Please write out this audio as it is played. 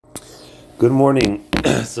Good morning.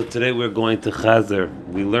 So today we're going to Chazer.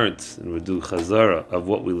 We learned, and we'll do Chazara of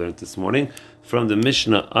what we learned this morning from the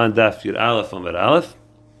Mishnah on Daf Yud Aleph on Vet Aleph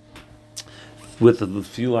with a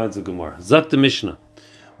few lines of Gemara. Zak the Mishnah.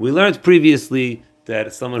 We learned previously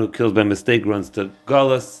that someone who kills by mistake runs to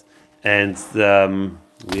Galus, and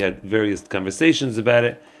we had various conversations about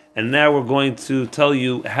it. And now we're going to tell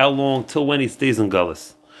you how long, till when he stays in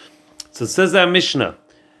Galus. So it says our Mishnah,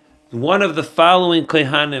 one of the following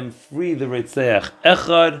kohanim free the Reitzeach.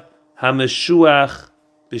 Echad HaMeshuach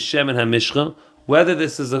B'Shemen HaMishcha. Whether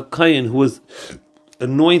this is a kohen who was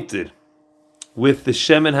anointed with the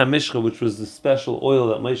Shemen HaMishcha, which was the special oil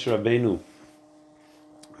that Moshe Rabbeinu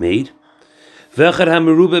made. V'echad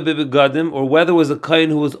HaMerubah B'Begadim, or whether it was a kohen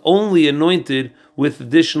who was only anointed with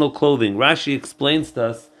additional clothing. Rashi explains to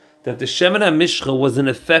us that the Shemen HaMishcha was in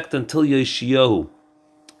effect until Yeshayahu.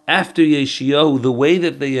 After Yeshayahu, the way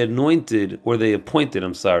that they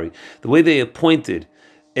appointed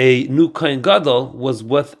a new Kohen Gadol was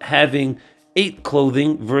with having 8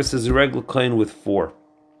 clothing versus a regular Kohen with 4.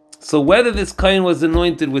 So whether this Kohen was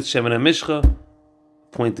anointed with Shemen HaMishcha,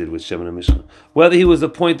 whether he was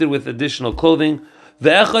appointed with additional clothing,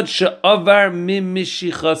 I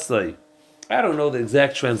don't know the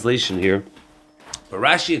exact translation here, but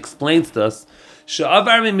Rashi explains to us,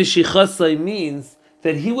 Sha'avar Mishichasai means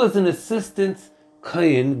that he was an assistant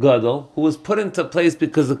Kohen Gadol who was put into place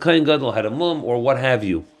because the Kohen Gadol had a mum or what have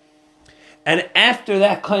you. And after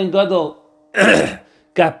that Kohen Gadol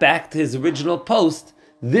got back to his original post,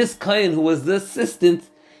 this Kohen who was the assistant,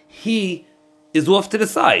 he is off to the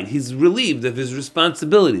side. He's relieved of his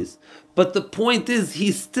responsibilities. But the point is,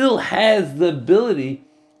 he still has the ability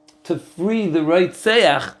to free the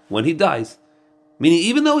Reitzeach when he dies. Meaning,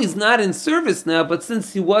 even though he's not in service now, but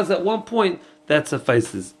since he was at one point, that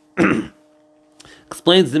suffices.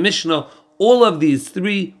 Explains the Mishnah, all of these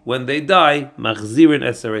 3, when they die, machzirin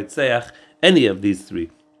eser Reitzeach, any of these 3,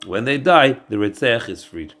 when they die, the Reitzeach is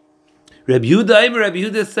freed. Rabbi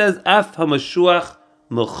Yehuda says, Af hamashuach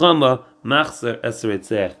mochama machzer eser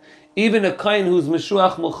Reitzeach. Even a kohen who's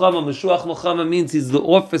Meshuach Mulchama means he's the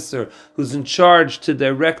officer who's in charge to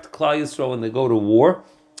direct Klal Yisrael when they go to war.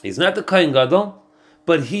 He's not the Kohen Gadol,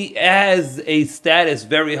 but he has a status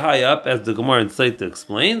very high up, as the Gemara in Saita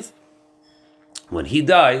explains. When he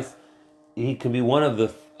dies, he can be one of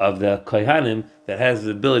the kohanim that has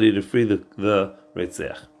the ability to free the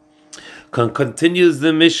Reitzeach. Continues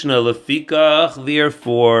the Mishnah, Lefikach,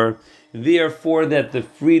 therefore that the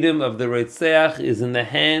freedom of the Reitzeach is in the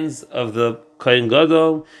hands of the Kohen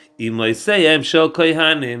Gadol, Imaiseyem shel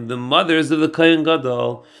kohanim, the mothers of the Kohen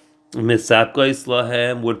Gadol, Misapkais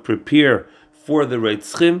lahem, would prepare for the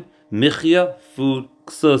Reitzchim, Michya, food,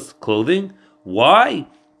 Ksus, clothing. Why?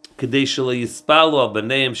 Kadei shelo yispalu al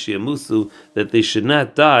b'neihem sheyamusu, that they should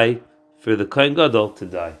not die for the Kohen Gadol to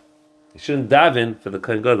die. They shouldn't daven for the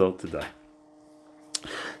Kohen Gadol to die.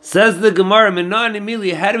 Says the Gemara, Menan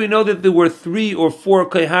Emili, how do we know that there were 3 or 4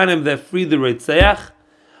 Kohanim that freed the Reitzeach?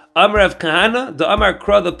 Amar of Kahana, the Amar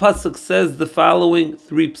Kra, the Pasuk says the following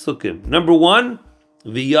 3 psukim. Number 1,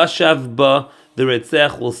 V'yashav ba, the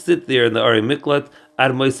Reitzeach will sit there in the Ari Miklat,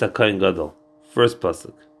 Ad Moisa Kohen Gadol. First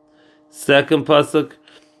Pasuk. Second Pasuk,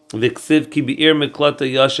 V'ksiv ki bi'ir Miklata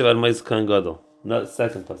Yashav Ad Moisa Kohen Gadol.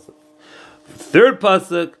 Second Pasuk. Third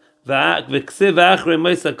Pasuk, V'ksiv achre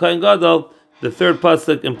Moisa Kohen Gadol. The third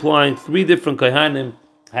pasuk implying 3 different kohanim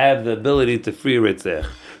have the ability to free Reitzeach.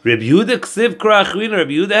 Rabbi Yehuda ksiv kra achrina.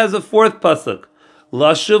 Rabbi Yehuda has a 4th pasuk.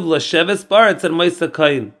 Lashuv lasheves baretz and Moisa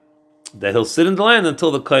Kohen, that he'll sit in the land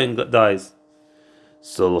until the Kohen dies.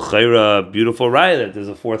 So l'chayra, beautiful raya that there's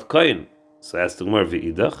a 4th Kohen. So ask the Gemara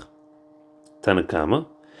v'idach Tanakama,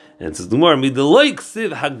 and it says the Gemara midaloi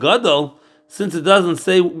ksiv hagadol. Since it doesn't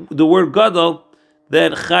say the word gadol,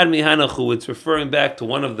 then Chad Mihanachu, it's referring back to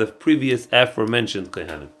one of the previous aforementioned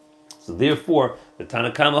Kohanim. So therefore, the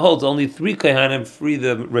Tanakama holds only 3 Kohanim free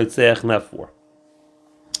the Reitzeach, not 4.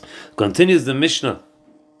 Continues the Mishnah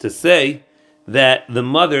to say that the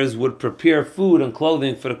mothers would prepare food and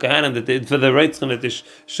clothing for the Kohanim, for the Reitzchim, that they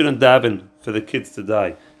shouldn't daven for the kids to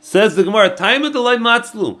die. Says the Gemara, Time of the Lay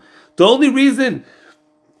Matzlu. The only reason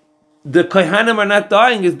the Kohanim are not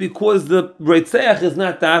dying is because the Reitzeach is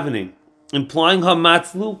not davening. Implying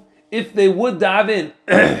hamatzlu, if they would daven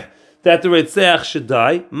that the Reitzeach should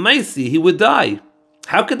die, Maisi, he would die.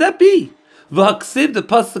 How could that be? V'haksiv, the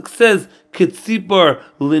pasuk says, Ketzipar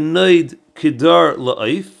l'noid kidar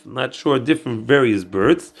la'if, not sure, different various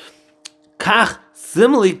birds. Kach,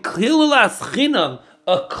 similarly, klilalas chinam,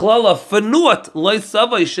 a klala fanuat,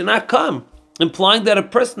 loisavai, should not come. Implying that a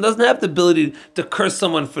person doesn't have the ability to curse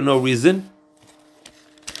someone for no reason.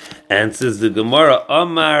 Answers the Gemara,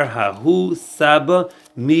 Amar Hahu Saba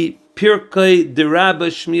Mi Pirkei de Rabba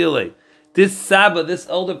Shmiele. This Saba, this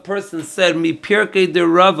older person said, Mi Pirkei de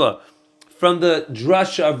Rava, from the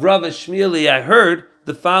drasha of Rava Shmiele, I heard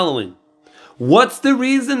the following. What's the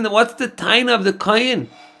reason? What's the taina of the Kayin?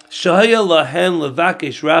 Shahaya lahem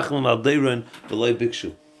levakesh racham al deiron v'loy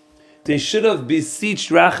bikshu. They should have beseeched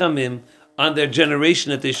rachamim on their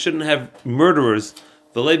generation that they shouldn't have murderers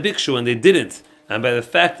v'loy bikshu, and they didn't. And by the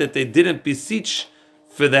fact that they didn't beseech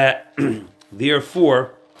for that,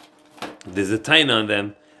 therefore, there's a taina on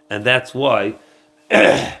them, and that's why.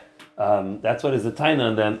 That's what is a taina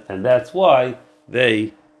on them, and that's why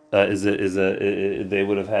they they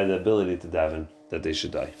would have had the ability to daven that they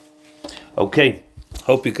should die. Okay,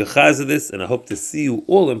 hope you can chazah this, and I hope to see you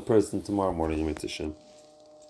all in person tomorrow morning in Mitzvah.